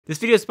This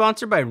video is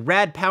sponsored by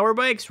Rad Power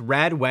Bike's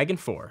Rad Wagon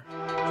 4.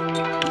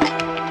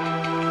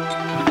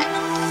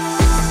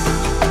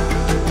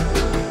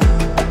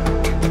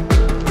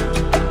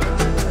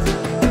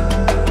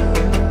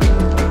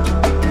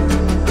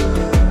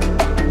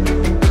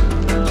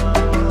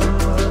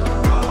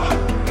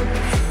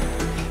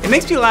 It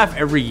makes me laugh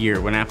every year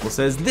when Apple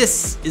says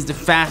this is the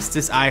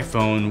fastest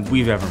iPhone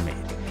we've ever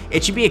made.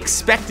 It should be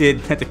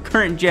expected that the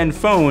current gen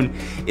phone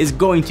is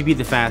going to be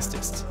the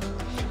fastest.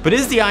 But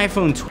is the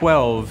iPhone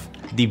 12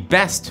 the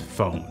best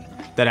phone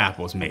that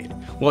Apple's made?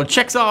 Well, it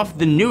checks off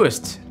the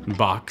newest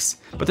box,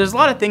 but there's a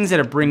lot of things that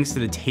it brings to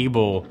the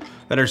table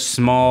that are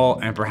small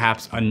and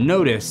perhaps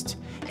unnoticed,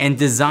 and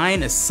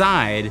design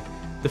aside,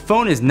 the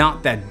phone is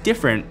not that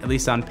different, at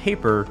least on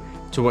paper,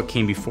 to what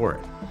came before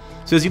it.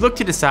 So as you look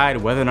to decide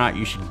whether or not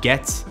you should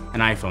get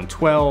an iPhone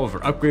 12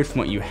 or upgrade from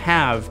what you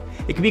have,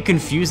 it can be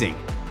confusing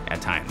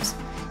at times.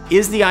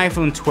 Is the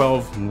iPhone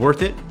 12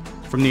 worth it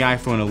from the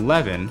iPhone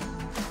 11?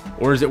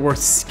 Or is it worth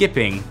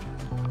skipping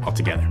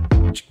altogether?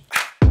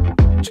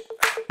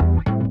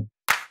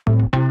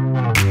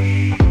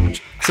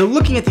 So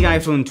looking at the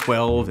iPhone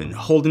 12 and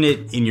holding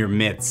it in your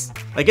mitts,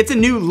 like it's a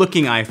new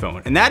looking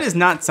iPhone, and that is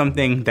not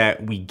something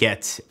that we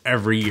get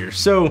every year.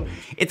 So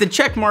it's a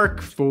check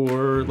mark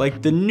for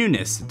like the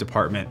newness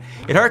department.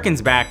 It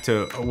harkens back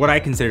to what I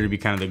consider to be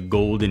kind of the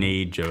golden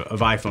age of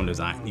iPhone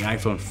design, the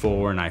iPhone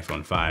 4 and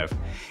iPhone 5.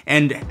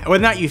 And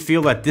whether or not you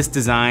feel that this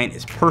design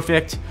is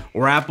perfect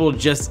or Apple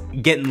just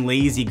getting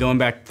lazy going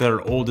back to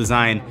their old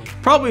design,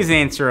 probably is the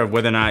answer of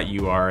whether or not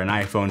you are an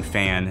iPhone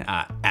fan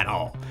at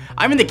all.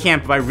 I'm in the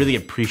camp of I really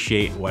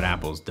appreciate what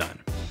Apple's done.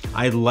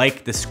 I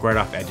like the squared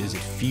off edges. It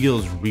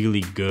feels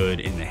really good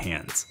in the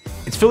hands.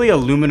 It's fully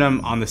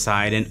aluminum on the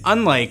side, and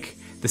unlike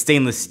the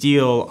stainless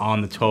steel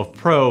on the 12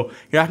 Pro,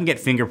 you're not gonna get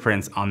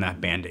fingerprints on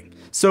that banding.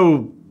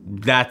 So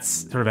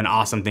that's sort of an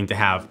awesome thing to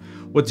have.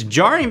 What's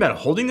jarring about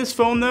holding this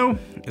phone though,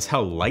 is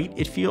how light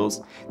it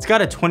feels. It's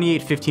got a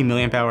 2815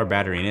 milliamp hour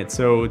battery in it,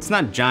 so it's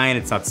not giant,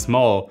 it's not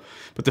small,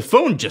 but the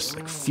phone just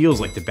like feels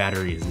like the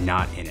battery is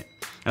not in it.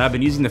 And I've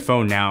been using the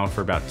phone now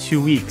for about 2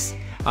 weeks,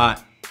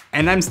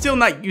 and I'm still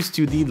not used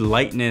to the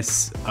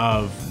lightness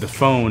of the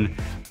phone,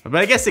 but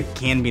I guess it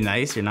can be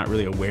nice. You're not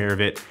really aware of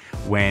it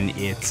when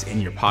it's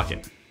in your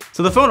pocket.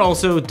 So the phone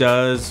also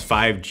does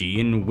 5G,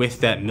 and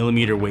with that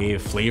millimeter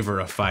wave flavor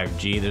of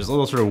 5G, there's a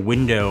little sort of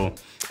window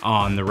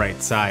on the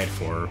right side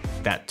for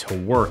that to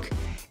work.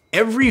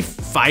 Every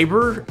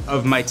fiber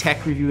of my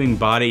tech reviewing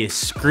body is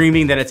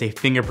screaming that it's a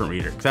fingerprint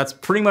reader, because that's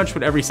pretty much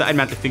what every side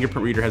mounted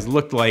fingerprint reader has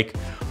looked like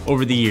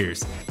over the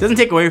years. It doesn't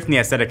take away from the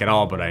aesthetic at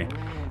all, but I'm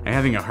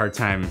having a hard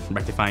time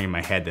rectifying in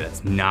my head that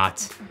it's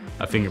not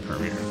a fingerprint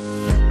reader.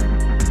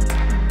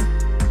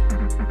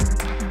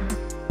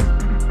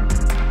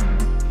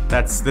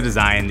 That's the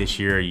design this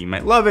year. You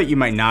might love it, you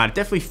might not. It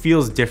definitely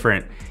feels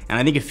different, and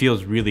I think it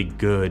feels really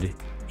good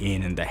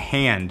in the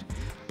hand.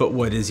 But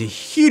what is a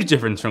huge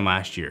difference from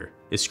last year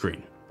is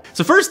screen.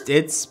 So first,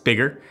 it's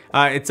bigger.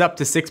 It's up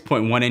to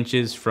 6.1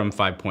 inches from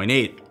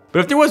 5.8. But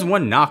if there was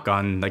one knock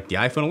on like the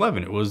iPhone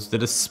 11, it was the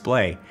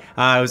display.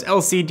 It was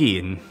LCD,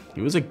 and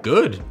it was a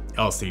good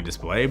LCD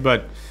display,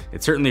 but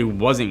it certainly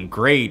wasn't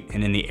great.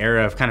 And in the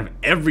era of kind of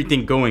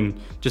everything going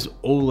just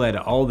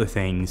OLED, all the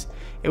things,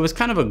 it was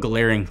kind of a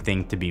glaring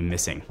thing to be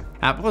missing.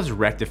 Apple has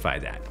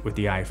rectified that with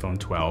the iPhone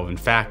 12. In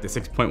fact, the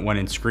 6.1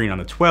 inch screen on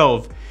the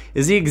 12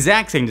 is the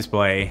exact same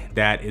display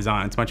that is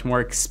on its much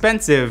more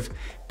expensive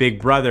big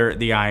brother,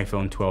 the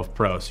iPhone 12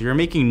 Pro. So you're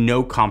making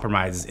no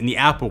compromises in the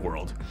Apple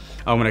world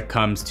when it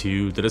comes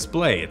to the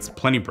display. It's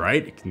plenty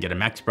bright. It can get a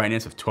max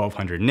brightness of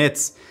 1200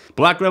 nits.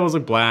 Black levels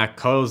look black,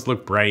 colors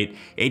look bright,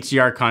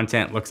 HDR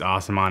content looks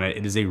awesome on it.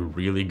 It is a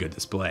really good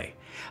display.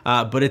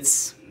 But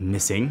it's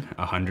missing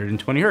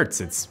 120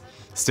 hertz. It's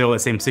still the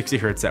same 60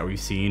 hertz that we've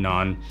seen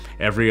on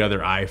every other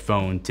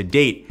iPhone to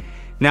date.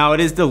 Now,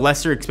 it is the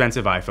lesser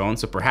expensive iPhone,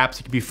 so perhaps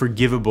it could be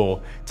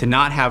forgivable to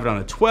not have it on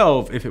the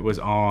 12 if it was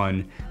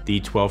on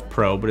the 12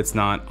 Pro, but it's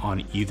not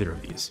on either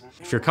of these.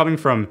 If you're coming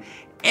from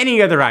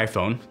any other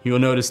iPhone, you'll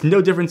notice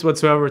no difference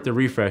whatsoever with the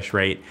refresh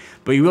rate,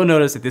 but you will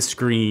notice that this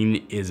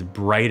screen is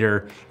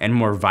brighter and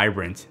more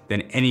vibrant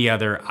than any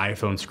other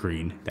iPhone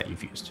screen that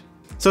you've used.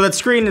 So that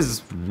screen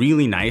is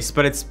really nice,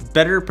 but it's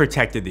better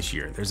protected this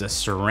year. There's a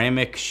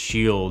ceramic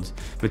shield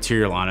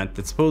material on it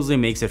that supposedly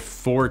makes it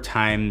 4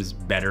 times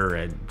better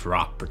at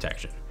drop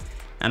protection.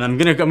 And I'm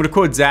gonna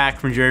quote Zach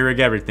from Jerry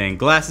Rig Everything,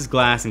 glass is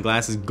glass and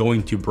glass is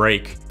going to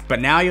break. But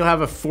now you'll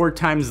have a 4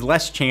 times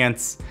less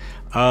chance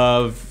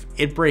of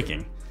it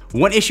breaking.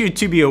 One issue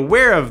to be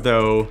aware of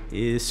though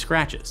is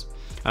scratches.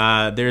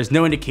 There's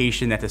no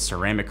indication that the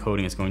ceramic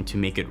coating is going to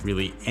make it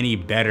really any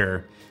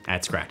better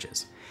at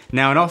scratches.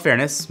 Now, in all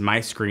fairness,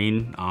 my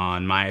screen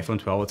on my iPhone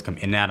 12, it's come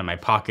in and out of my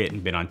pocket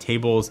and been on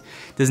tables,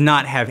 does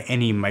not have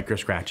any micro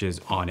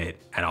scratches on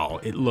it at all.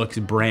 It looks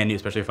brand new,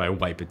 especially if I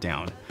wipe it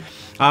down.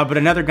 But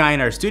another guy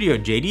in our studio,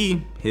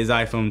 JD, his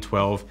iPhone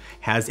 12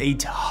 has a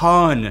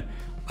ton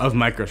of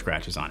micro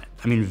scratches on it.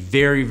 I mean,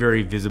 very,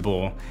 very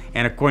visible.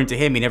 And according to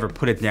him, he never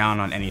put it down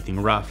on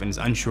anything rough and is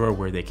unsure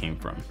where they came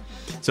from.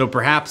 So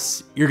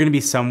perhaps you're gonna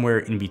be somewhere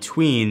in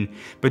between,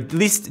 but at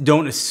least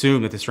don't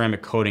assume that the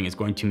ceramic coating is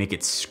going to make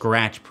it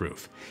scratch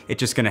proof. It's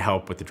just gonna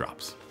help with the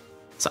drops.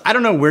 So I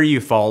don't know where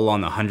you fall on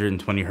the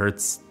 120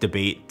 Hertz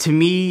debate. To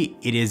me,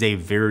 it is a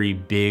very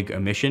big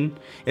omission.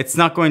 It's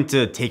not going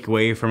to take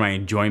away from my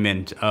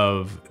enjoyment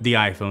of the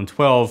iPhone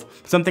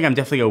 12, something I'm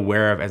definitely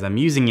aware of as I'm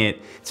using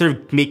it, sort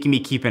of making me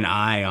keep an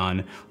eye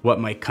on what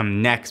might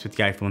come next with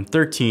the iPhone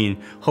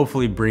 13,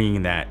 hopefully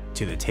bringing that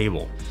to the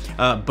table.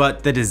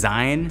 But the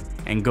design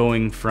and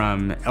going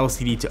from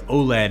LCD to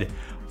OLED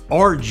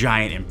are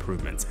giant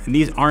improvements. And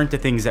these aren't the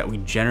things that we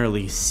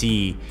generally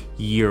see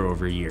year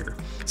over year.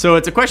 So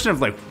it's a question of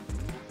like,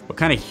 what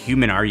kind of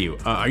human are you?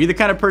 Are you the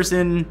kind of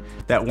person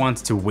that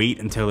wants to wait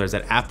until there's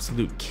that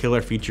absolute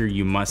killer feature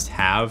you must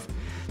have?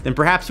 Then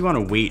perhaps you want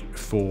to wait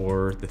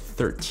for the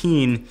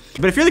 13.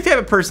 But if you're the type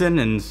of person,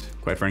 and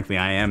quite frankly,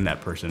 I am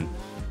that person,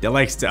 that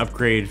likes to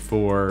upgrade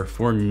for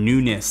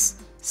newness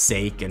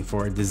sake and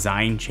for a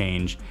design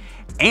change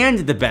and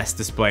the best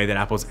display that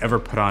Apple's ever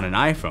put on an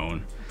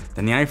iPhone,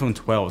 then the iPhone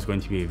 12 is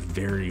going to be a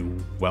very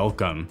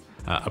welcome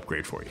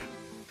upgrade for you.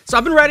 So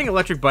I've been riding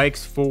electric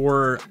bikes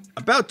for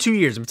about 2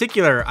 years. In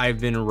particular, I've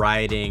been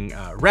riding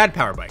Rad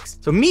Power bikes.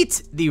 So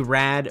meet the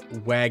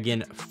Rad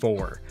Wagon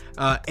 4.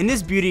 And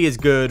this beauty is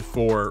good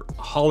for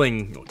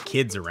hauling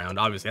kids around,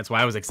 obviously. That's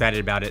why I was excited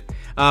about it.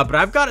 But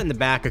I've got in the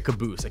back a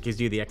caboose that gives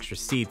you the extra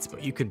seats,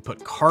 but you can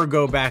put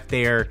cargo back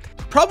there.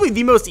 Probably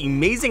the most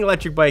amazing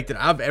electric bike that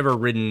I've ever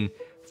ridden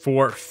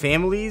for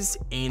families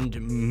and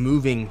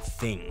moving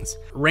things.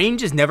 Range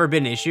has never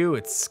been an issue.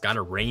 It's got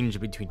a range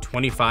between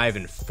 25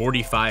 and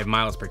 45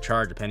 miles per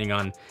charge, depending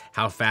on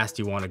how fast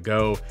you want to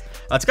go.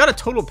 It's got a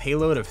total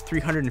payload of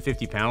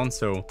 350 pounds,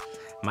 so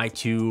my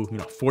two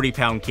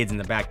 40-pound kids in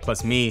the back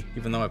plus me,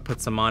 even though I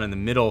put some on in the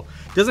middle,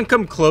 doesn't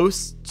come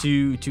close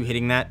to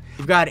hitting that.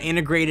 We've got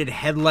integrated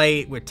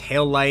headlight with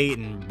tail light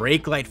and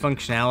brake light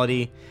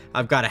functionality.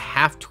 I've got a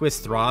half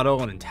twist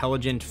throttle and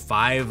intelligent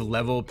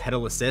 5-level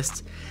pedal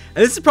assist.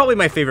 And this is probably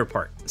my favorite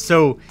part.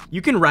 So you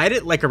can ride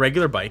it like a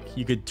regular bike.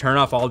 You could turn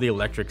off all the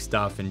electric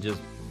stuff and just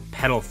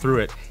pedal through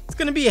it. It's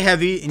gonna be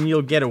heavy and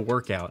you'll get a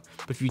workout.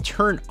 But if you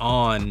turn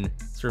on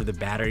sort of the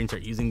battery and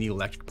start using the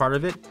electric part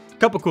of it, a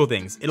couple cool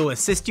things. It'll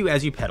assist you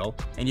as you pedal,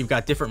 and you've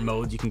got different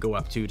modes you can go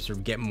up to sort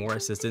of get more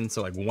assistance.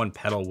 So like one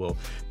pedal will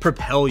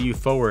propel you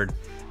forward.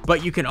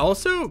 But you can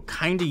also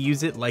kind of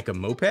use it like a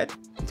moped.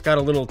 It's got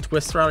a little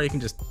twist throttle. You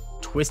can just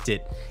twist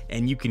it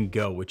and you can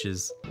go, which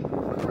is,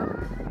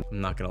 I'm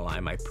not gonna lie,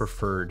 my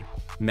preferred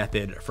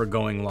method for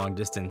going long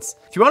distance.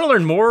 If you want to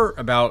learn more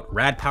about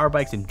Rad Power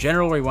bikes in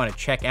general, or you want to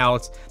check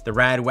out the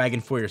Rad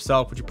Wagon for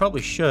yourself, which you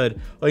probably should,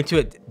 I'll link to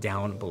it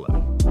down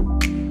below.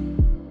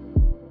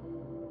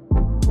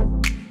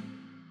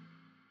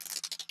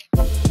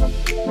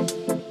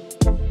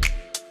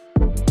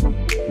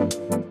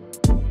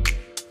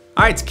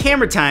 All right, it's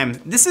camera time.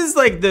 This is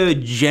like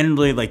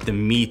generally like the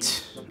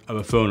meat of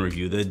a phone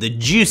review, the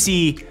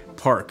juicy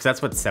part, 'cause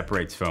that's what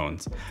separates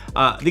phones.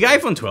 The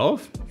iPhone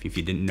 12, if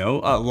you didn't know,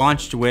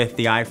 launched with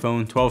the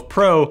iPhone 12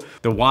 Pro.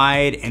 The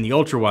wide and the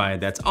ultra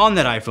wide that's on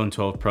that iPhone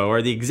 12 Pro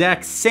are the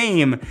exact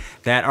same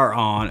that are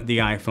on the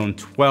iPhone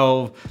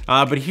 12.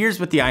 But here's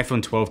what the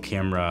iPhone 12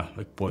 camera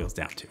boils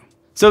down to.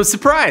 So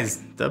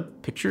surprise, the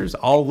pictures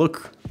all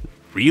look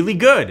really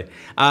good.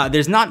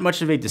 There's not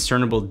much of a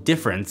discernible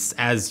difference,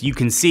 as you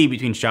can see,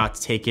 between shots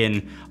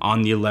taken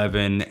on the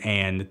 11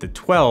 and the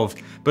 12.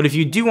 But if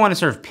you do want to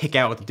sort of pick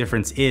out what the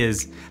difference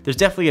is, there's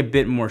definitely a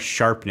bit more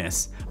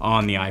sharpness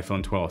on the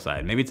iPhone 12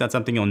 side. Maybe it's not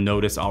something you'll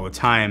notice all the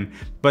time,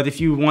 but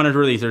if you want to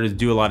really sort of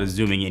do a lot of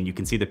zooming in, you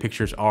can see the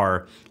pictures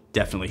are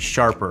definitely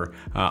sharper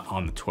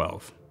on the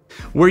 12.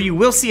 Where you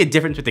will see a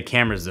difference with the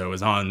cameras though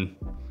is on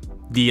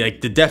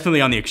definitely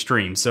on the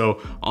extreme.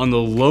 So on the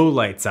low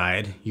light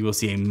side, you will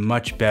see a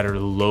much better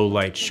low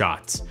light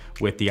shots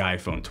with the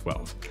iPhone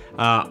 12.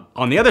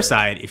 On the other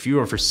side, if you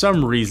are for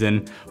some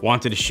reason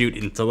wanted to shoot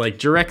into like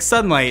direct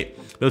sunlight,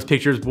 those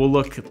pictures will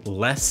look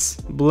less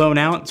blown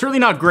out. Certainly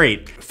not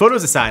great.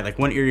 Photos aside, like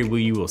one area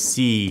where you will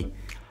see,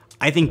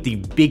 I think the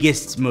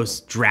biggest,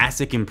 most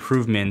drastic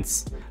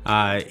improvements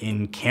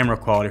in camera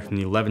quality from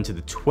the 11 to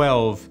the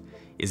 12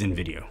 is in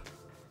video.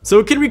 So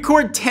it can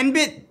record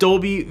 10-bit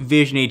Dolby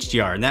Vision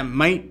HDR, and that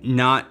might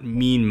not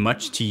mean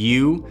much to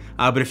you,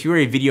 but if you're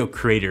a video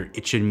creator,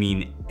 it should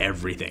mean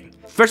everything.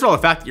 First of all,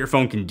 the fact that your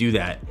phone can do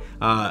that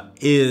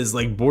is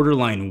like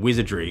borderline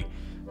wizardry.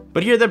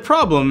 But here the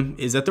problem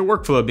is that the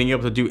workflow, being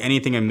able to do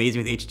anything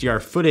amazing with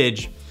HDR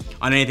footage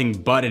on anything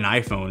but an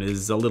iPhone,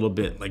 is a little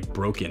bit like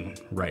broken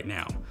right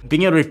now.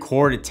 Being able to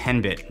record at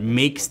 10-bit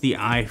makes the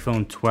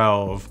iPhone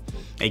 12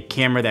 a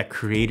camera that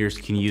creators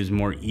can use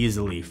more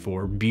easily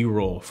for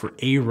B-roll, for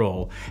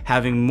A-roll.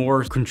 Having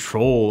more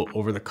control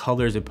over the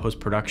colors in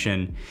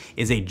post-production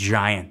is a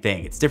giant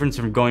thing. It's different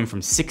from going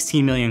from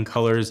 16 million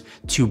colors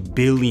to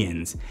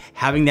billions.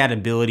 Having that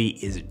ability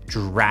is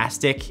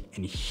drastic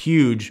and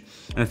huge.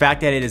 And the fact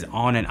that it is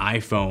on an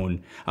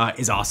iPhone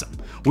is awesome.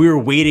 We were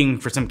waiting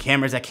for some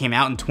cameras that came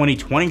out in 2020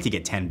 2020 to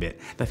get 10-bit.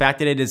 The fact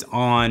that it is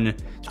on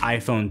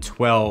iPhone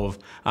 12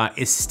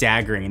 is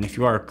staggering. And if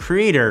you are a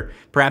creator,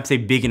 perhaps a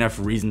big enough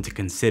reason to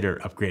consider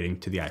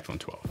upgrading to the iPhone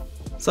 12.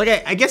 So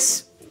like, I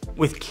guess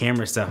with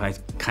camera stuff, I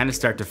kind of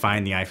start to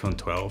find the iPhone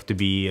 12 to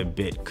be a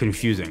bit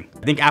confusing.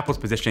 I think Apple's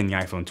positioning the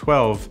iPhone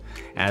 12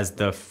 as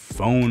the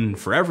phone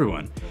for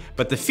everyone,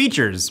 but the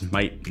features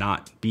might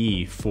not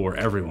be for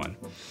everyone.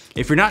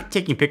 If you're not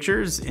taking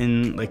pictures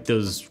in like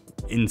those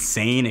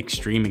insane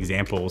extreme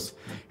examples,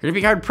 you're gonna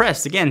be hard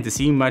pressed again to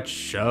see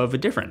much of a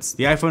difference.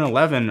 The iPhone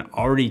 11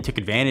 already took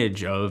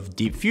advantage of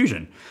deep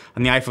fusion.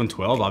 On the iPhone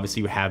 12,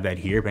 obviously you have that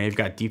here, but you've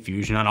got deep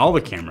fusion on all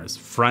the cameras,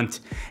 front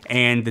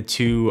and the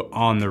two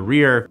on the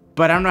rear.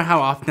 But I don't know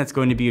how often that's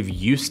going to be of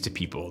use to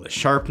people. The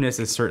sharpness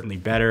is certainly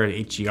better,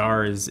 the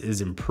HDR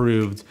is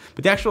improved,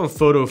 but the actual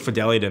photo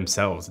fidelity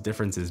themselves, the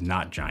difference is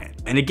not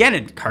giant. And again,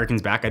 it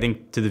harkens back, I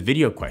think, to the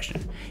video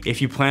question.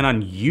 If you plan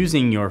on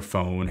using your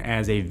phone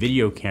as a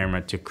video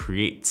camera to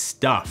create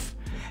stuff,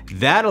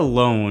 that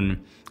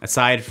alone,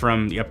 aside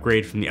from the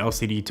upgrade from the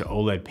LCD to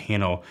OLED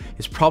panel,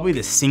 is probably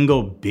the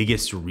single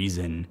biggest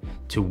reason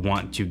to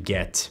want to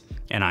get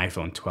an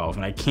iPhone 12,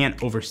 and I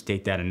can't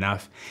overstate that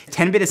enough.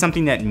 10-bit is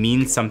something that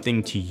means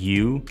something to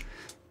you,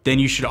 then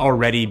you should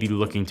already be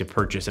looking to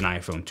purchase an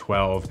iPhone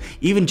 12,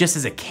 even just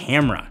as a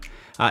camera.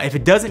 If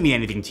it doesn't mean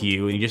anything to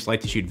you and you just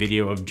like to shoot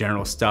video of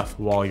general stuff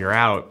while you're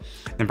out,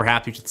 then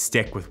perhaps you should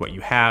stick with what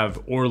you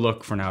have or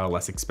look for now a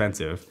less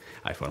expensive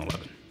iPhone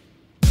 11.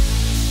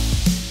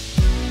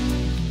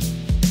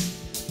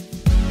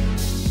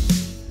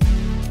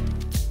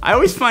 I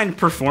always find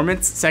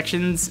performance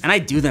sections, and I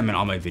do them in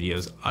all my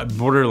videos,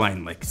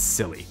 borderline like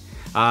silly.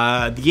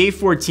 The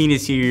A14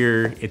 is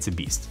here, it's a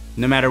beast.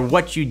 No matter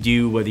what you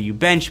do, whether you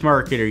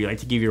benchmark it or you like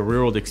to give your real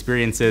world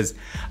experiences,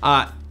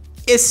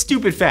 it's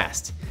stupid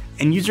fast.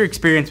 And user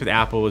experience with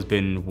Apple has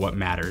been what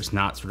matters,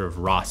 not sort of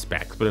raw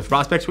specs. But if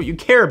raw specs what you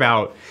care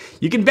about,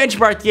 you can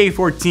benchmark the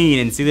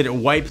A14 and see that it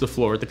wipes the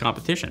floor with the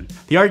competition.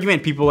 The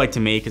argument people like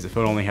to make is the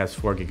phone only has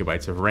 4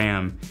 GB of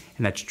RAM,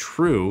 and that's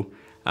true.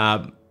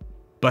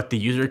 But the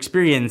user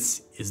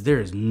experience is there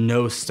is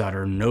no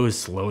stutter, no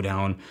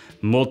slowdown,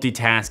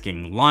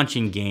 multitasking,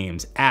 launching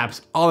games,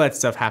 apps, all that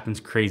stuff happens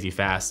crazy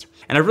fast.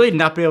 And I've really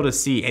not been able to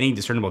see any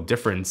discernible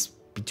difference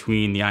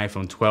between the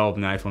iPhone 12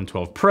 and the iPhone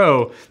 12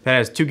 Pro that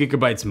has 2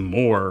 GB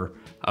more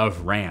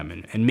of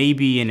RAM. And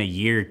maybe in a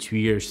year, 2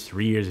 years,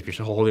 3 years, if you're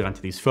still holding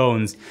onto these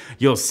phones,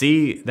 you'll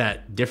see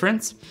that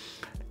difference.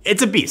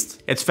 It's a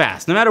beast, it's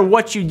fast. No matter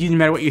what you do, no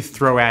matter what you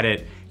throw at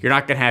it, you're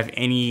not gonna have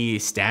any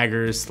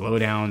staggers,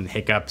 slowdown,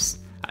 hiccups.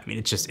 I mean,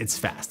 it's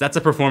fast. That's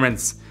a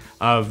performance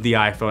of the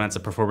iPhone. That's a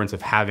performance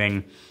of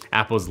having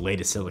Apple's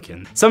latest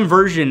silicon. Some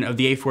version of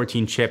the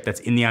A14 chip that's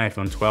in the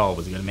iPhone 12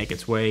 is gonna make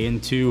its way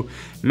into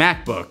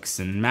MacBooks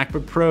and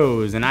MacBook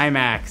Pros and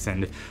iMacs,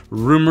 and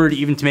rumored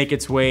even to make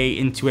its way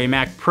into a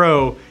Mac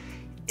Pro.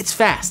 It's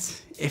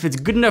fast. If it's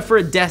good enough for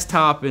a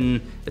desktop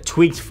in a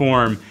tweaked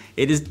form,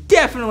 it is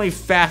definitely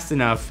fast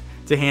enough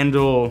to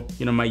handle,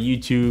 you know, my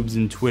YouTubes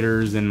and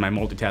Twitters and my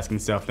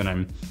multitasking stuff that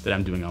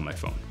I'm doing on my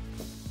phone.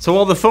 So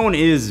while the phone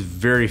is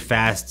very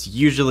fast,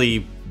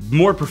 usually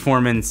more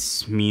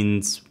performance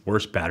means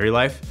worse battery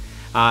life.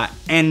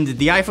 And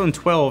the iPhone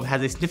 12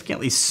 has a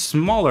significantly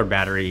smaller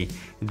battery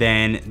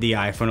than the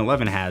iPhone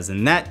 11 has,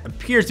 and that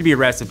appears to be a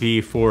recipe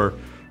for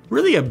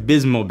really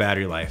abysmal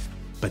battery life,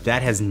 but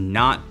that has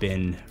not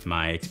been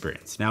my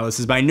experience. Now, this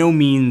is by no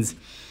means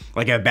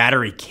like a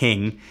battery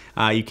king.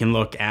 You can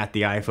look at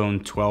the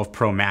iPhone 12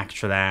 Pro Max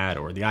for that,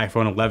 or the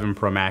iPhone 11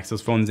 Pro Max,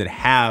 those phones that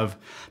have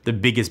the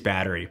biggest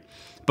battery.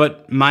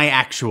 But my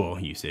actual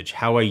usage,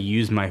 how I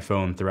use my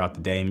phone throughout the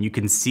day, and you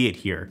can see it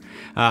here.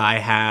 I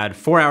had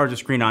 4 hours of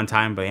screen on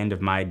time by the end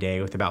of my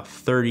day with about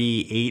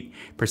 38%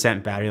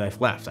 battery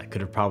life left. I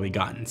could have probably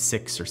gotten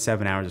 6 or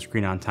 7 hours of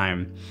screen on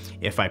time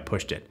if I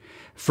pushed it.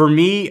 For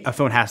me, a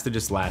phone has to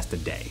just last a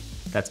day.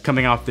 That's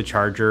coming off the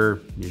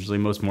charger, usually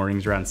most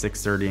mornings around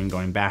 6:30 and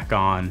going back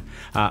on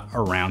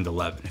around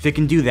 11. If it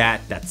can do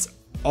that, that's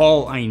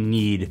all I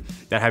need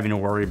without having to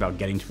worry about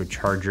getting to a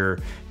charger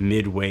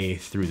midway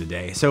through the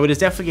day. So it is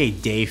definitely a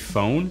day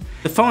phone.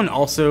 The phone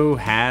also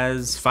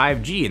has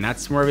 5G, and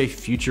that's more of a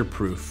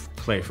future-proof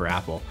play for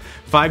Apple.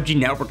 5G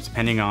networks,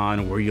 depending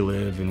on where you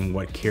live and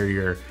what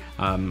carrier,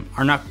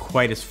 are not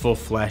quite as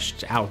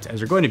full-fleshed out as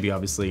they're going to be,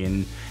 obviously,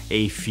 in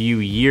a few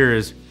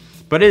years,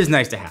 but it is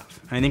nice to have.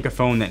 I think a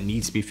phone that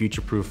needs to be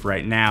future-proof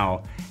right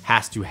now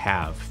has to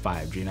have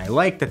 5G. And I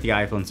like that the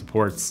iPhone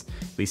supports,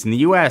 at least in the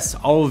US,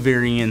 all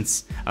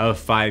variants of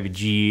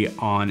 5G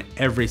on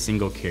every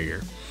single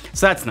carrier.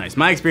 So that's nice.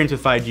 My experience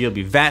with 5G will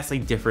be vastly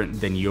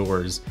different than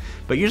yours,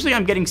 but usually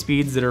I'm getting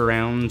speeds that are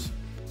around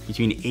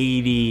between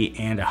 80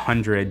 and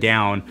 100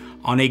 down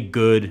on a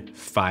good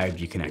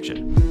 5G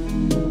connection.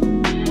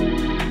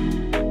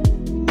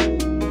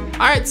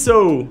 All right,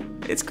 so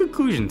it's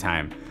conclusion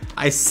time.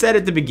 I said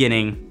at the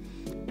beginning,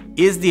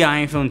 is the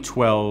iPhone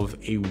 12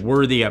 a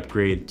worthy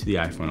upgrade to the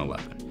iPhone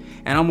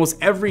 11? And almost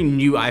every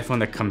new iPhone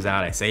that comes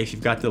out, I say if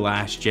you've got the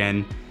last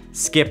gen,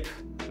 skip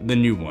the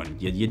new one.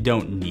 You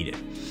don't need it.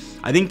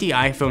 I think the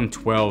iPhone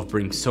 12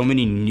 brings so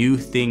many new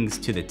things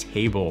to the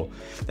table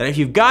that if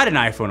you've got an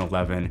iPhone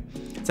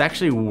 11, it's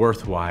actually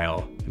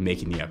worthwhile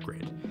making the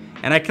upgrade.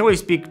 And I can only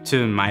speak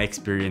to my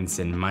experience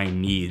and my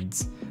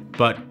needs,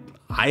 but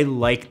I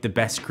like the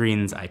best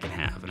screens I can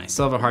have, and I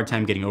still have a hard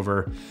time getting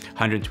over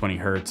 120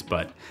 Hertz,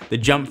 but the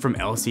jump from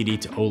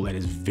LCD to OLED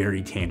is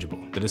very tangible.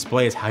 The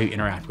display is how you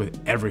interact with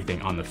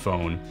everything on the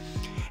phone,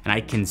 and I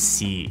can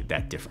see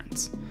that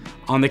difference.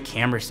 On the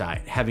camera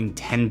side, having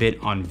 10-bit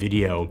on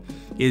video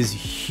is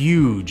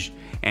huge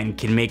and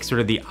can make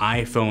sort of the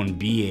iPhone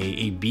be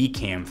a B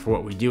cam for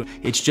what we do.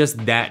 It's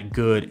just that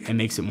good and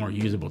makes it more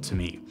usable to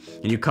me.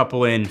 And you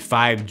couple in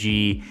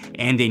 5G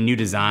and a new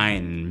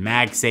design and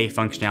MagSafe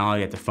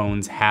functionality that the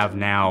phones have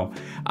now,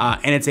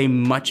 and it's a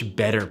much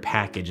better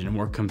package and a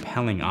more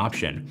compelling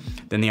option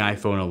than the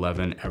iPhone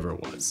 11 ever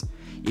was.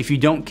 If you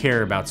don't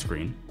care about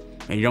screen,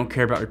 and you don't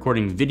care about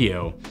recording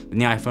video, then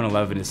the iPhone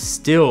 11 is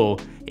still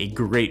a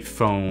great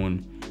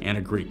phone and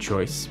a great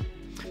choice.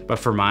 But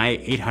for my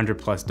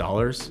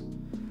 $800+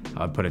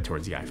 I'd put it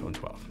towards the iPhone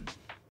 12.